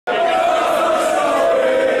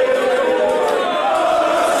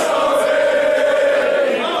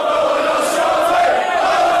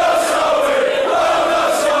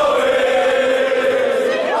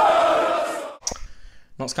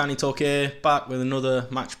Notts County Talk here, back with another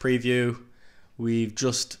match preview. We've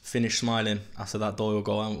just finished smiling after that Doyle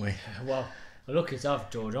goal, haven't we? Well, we're lucky to have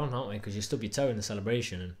George on, aren't we? Because you stubbed your toe in the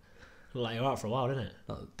celebration and looked like you were out for a while, didn't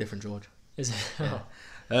it? Different George. Is it?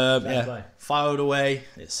 Yeah. Fylde away.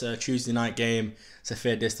 It's a Tuesday night game. It's a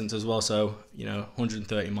fair distance as well, so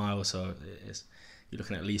 130 miles. So you're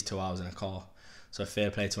looking at least 2 hours in a car. So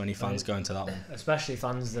fair play to any fans going to that one. Especially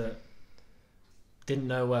fans that didn't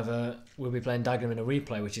know whether we'll be playing Dagenham in a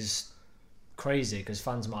replay, which is crazy because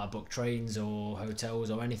fans might have booked trains or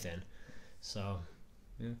hotels or anything. So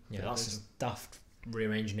yeah, that's daft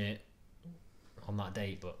rearranging it on that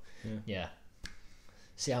date. But yeah,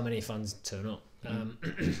 see how many fans turn up.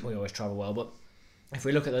 We always travel well, but if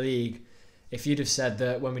we look at the league, if you'd have said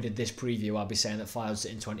that when we did this preview, I'd be saying that Fylde's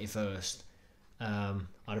sitting 21st, I'd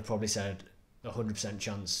have probably said 100%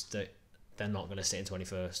 chance that they're not going to sit in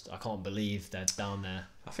 21st. I can't believe they're down there.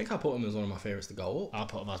 I think I put them as one of my favourites to go up. I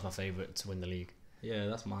put them as my favourite to win the league. Yeah,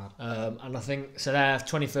 that's mad. And I think so. They're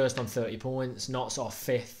 21st on 30 points. Notts are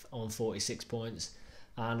 5th on 46 points.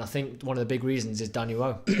 And I think one of the big reasons is Danny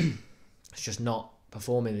Rowe. It's just not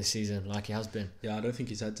performing this season like he has been. Yeah, I don't think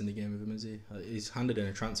his head's in the game with him, is he? He's handed in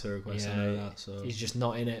a transfer request. Yeah, I know that. So he's just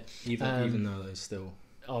not in it. Even though he's still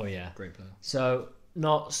great player. So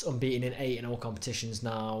Notts unbeaten in 8 in all competitions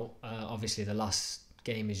now. Obviously, the last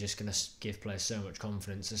game is just going to give players so much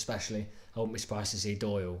confidence. Especially, I wouldn't be surprised to see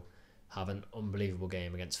Doyle have an unbelievable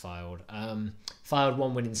game against Fylde. Fylde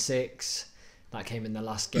won, winning 6. That came in the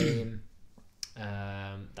last game.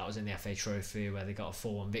 That was in the FA Trophy where they got a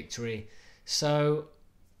 4-1 victory. So,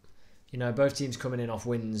 both teams coming in off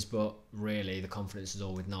wins, but really the confidence is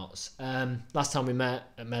all with Notts. Last time we met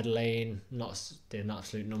at Meadow Lane, Notts did an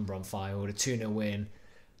absolute number on Fylde, a 2-0 win,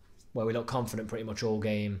 where we looked confident pretty much all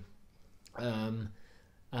game. And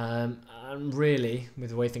really, with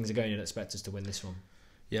the way things are going, you'd expect us to win this one.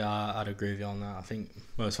 Yeah, I'd agree with you on that. I think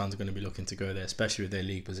most fans are going to be looking to go there, especially with their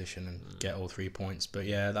league position, and get all 3 points. But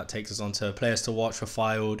yeah, that takes us on to players to watch for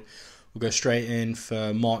Fylde. We'll go straight in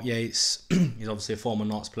for Mark Yates. He's obviously a former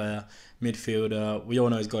Notts player, midfielder. We all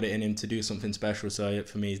know he's got it in him to do something special, so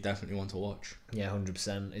for me, he's definitely one to watch. Yeah,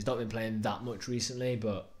 100%. He's not been playing that much recently,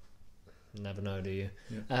 but you never know, do you?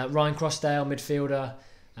 Yeah. Ryan Crossdale, midfielder,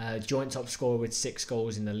 joint top scorer with 6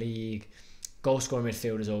 goals in the league. Goal scoring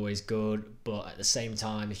midfielder is always good, but at the same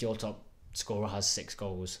time, if your top scorer has 6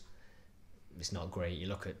 goals, it's not great. You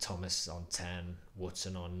look at Thomas on 10,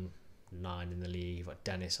 Woodson on 9 in the league, you've got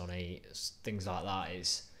Dennis on 8, things like that.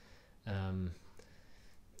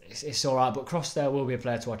 It's all right, but Crossdale will be a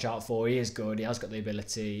player to watch out for. He is good, he has got the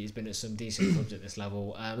ability, he's been at some decent clubs at this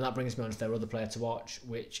level. And that brings me on to their other player to watch,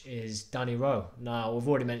 which is Danny Rowe. Now, we've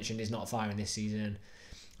already mentioned he's not firing this season.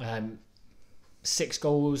 6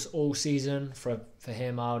 goals all season for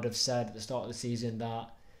him. I would have said at the start of the season that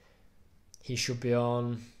he should be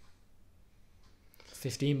on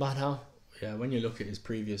 15 by now. Yeah, when you look at his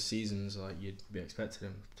previous seasons, you'd be expecting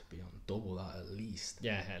him to be on double that at least.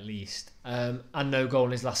 Yeah, at least. And no goal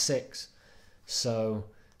in his last 6. So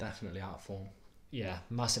definitely out of form. Yeah,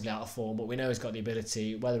 massively out of form. But we know he's got the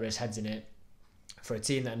ability. Whether his head's in it for a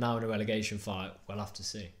team that are now in a relegation fight, we'll have to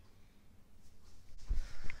see.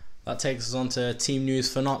 That takes us on to team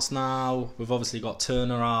news for Notts now. We've obviously got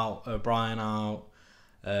Turner out, O'Brien out,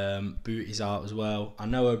 Booty's out as well. I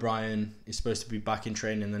know O'Brien is supposed to be back in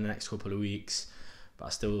training in the next couple of weeks, but I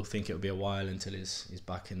still think it'll be a while until he's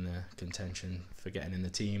back in the contention for getting in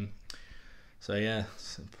the team. So yeah,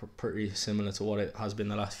 it's pretty similar to what it has been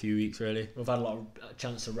the last few weeks, really. We've had a lot of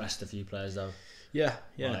chance to rest a few players though. Yeah.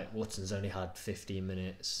 Like Watson's only had 15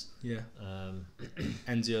 minutes. Yeah.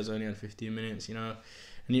 Enzio's only had 15 minutes, And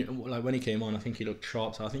when he came on, I think he looked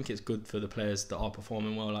sharp. So I think it's good for the players that are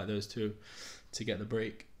performing well, like those two, to get the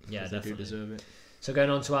break. Yeah, definitely. They do deserve it. So going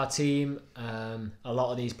on to our team, a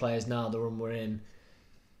lot of these players now, the run we're in,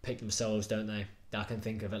 pick themselves, don't they? I can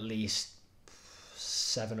think of at least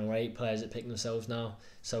 7 or 8 players that pick themselves now.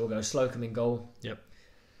 So we'll go Slocum in goal. Yep.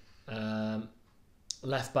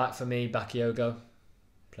 Left back for me, Bakayoko.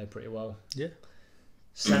 Played pretty well. Yeah.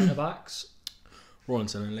 Centre backs.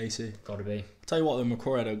 Rawlinson and Lacey. Got to be. Tell you what, the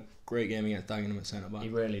McCrory had a great game against Dagenham at centre back. He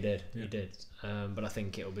really did. Yeah. He did. But I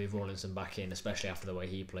think it'll be Rawlinson back in, especially after the way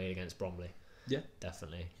he played against Bromley. Yeah.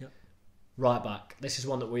 Definitely. Yeah. Right back. This is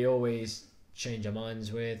one that we always change our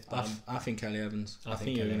minds with. I think Kelly Evans. I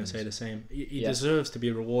think you're going to say the same. He Yeah. deserves to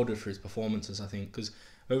be rewarded for his performances, I think, because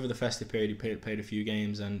over the festive period he played a few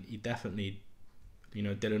games and he definitely,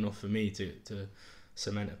 did enough for me to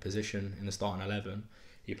cement a position in the starting 11.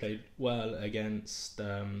 He played well against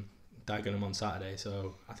Dagenham on Saturday,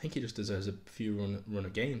 so I think he just deserves a few run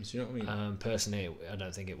of games. You know what I mean? Personally, I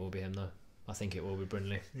don't think it will be him though. I think it will be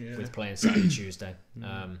Brindley with Yeah. playing Saturday, Tuesday.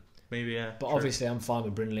 Maybe, yeah. But true. obviously, I'm fine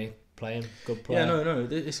with Brindley playing. Good player. Yeah, no,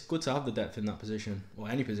 it's good to have the depth in that position, or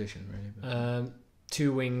any position really. But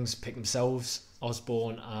 2 wings pick themselves,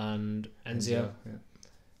 Osborne and Enzio. yeah.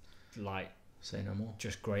 Like, Say no more.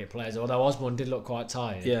 just great players. Although Osborne did look quite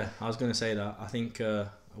tired. Yeah, I was going to say that. I think I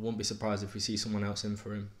wouldn't be surprised if we see someone else in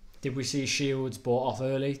for him. Did we see Shields brought off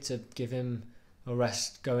early to give him a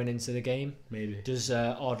rest going into the game? Maybe. Does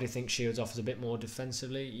Ardley think Shields offers a bit more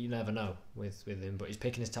defensively? You never know with him, but he's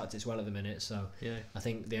picking his tactics well at the minute. So Yeah. I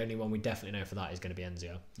think the only one we definitely know for that is going to be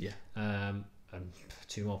Enzio. Yeah. And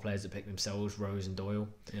 2 more players that pick themselves, Rose and Doyle.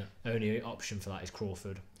 Yeah. Only option for that is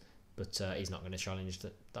Crawford, but he's not going to challenge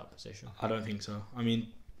that position. I don't think so. I mean,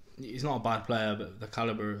 he's not a bad player, but the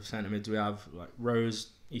calibre of centre mids we have, like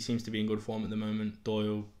Rose, he seems to be in good form at the moment.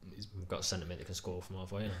 Doyle, We've got a centre mid that can score from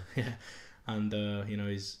halfway. yeah, and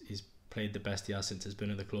he's played the best he has since he's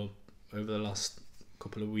been at the club over the last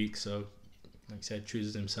couple of weeks. So, like I said,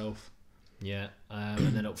 chooses himself. Yeah,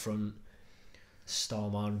 and then up front,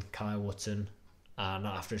 Starman, Kai Wotton, and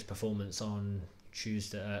after his performance on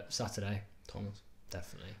Saturday, Thomas.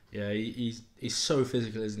 definitely. Yeah, he's so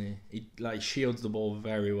physical, isn't he? He like shields the ball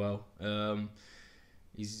very well.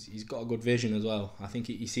 He's got a good vision as well. I think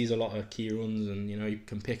he sees a lot of key runs, and he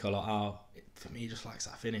can pick a lot out. For me, he just likes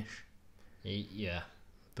that finish. Yeah.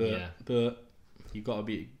 But you've got to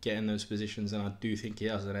be getting those positions, and I do think he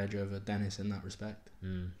has an edge over Dennis in that respect.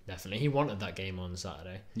 Definitely, he wanted that game on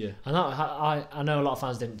Saturday. Yeah, And I know a lot of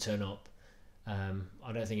fans didn't turn up.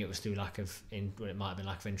 I don't think it was through it might have been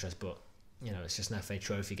lack of interest, but it's just an FA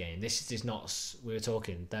Trophy game. This is not. We were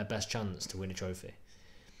talking their best chance to win a trophy.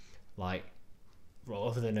 Like,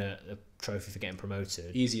 other than a trophy for getting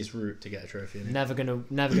promoted, easiest route to get a trophy. Isn't it? never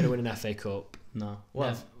gonna win an FA Cup. No.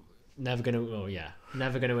 Well, Never gonna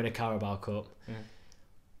win a Carabao Cup. Yeah.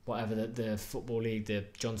 Whatever the Football League, the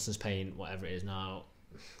Johnson's paying, whatever it is now,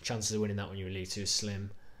 chances of winning that when you're in League 2 is slim.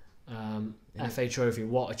 FA Trophy,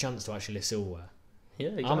 what a chance to actually lift silverware. yeah,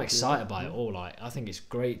 exactly. I'm excited by it all. Like, I think it's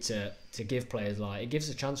great to give players it gives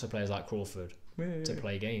a chance for players like Crawford to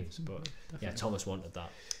play games. But Definitely. Thomas wanted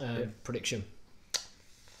that. Prediction.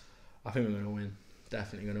 I think we're going to win.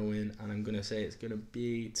 Definitely going to win, and I'm going to say it's going to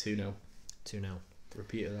be 2-0. 2-0.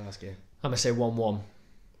 Repeat of the last game. I'm going to say 1-1.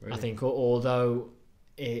 Really? I think although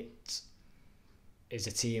it is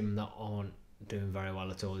a team that aren't doing very well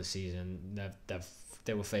at all this season,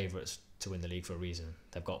 they were favourites to win the league for a reason.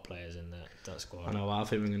 They've got players in that squad. I know. I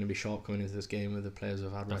think we're going to be sharp coming into this game with the players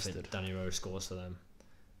we've had I rested. think Danny Rose scores for them.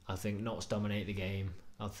 I think Notts dominate the game.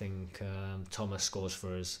 I think Thomas scores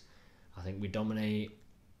for us. I think we dominate,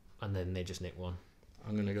 and then they just nick one.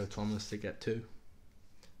 I'm going to go Thomas to get 2.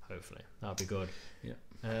 Hopefully, that'll be good. Yeah.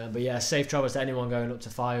 But yeah, safe travels to anyone going up to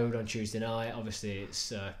Fylde on Tuesday night. Obviously,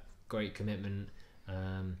 it's a great commitment,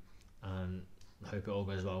 and I hope it all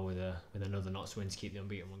goes well with another Notts win to keep the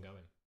unbeaten one going.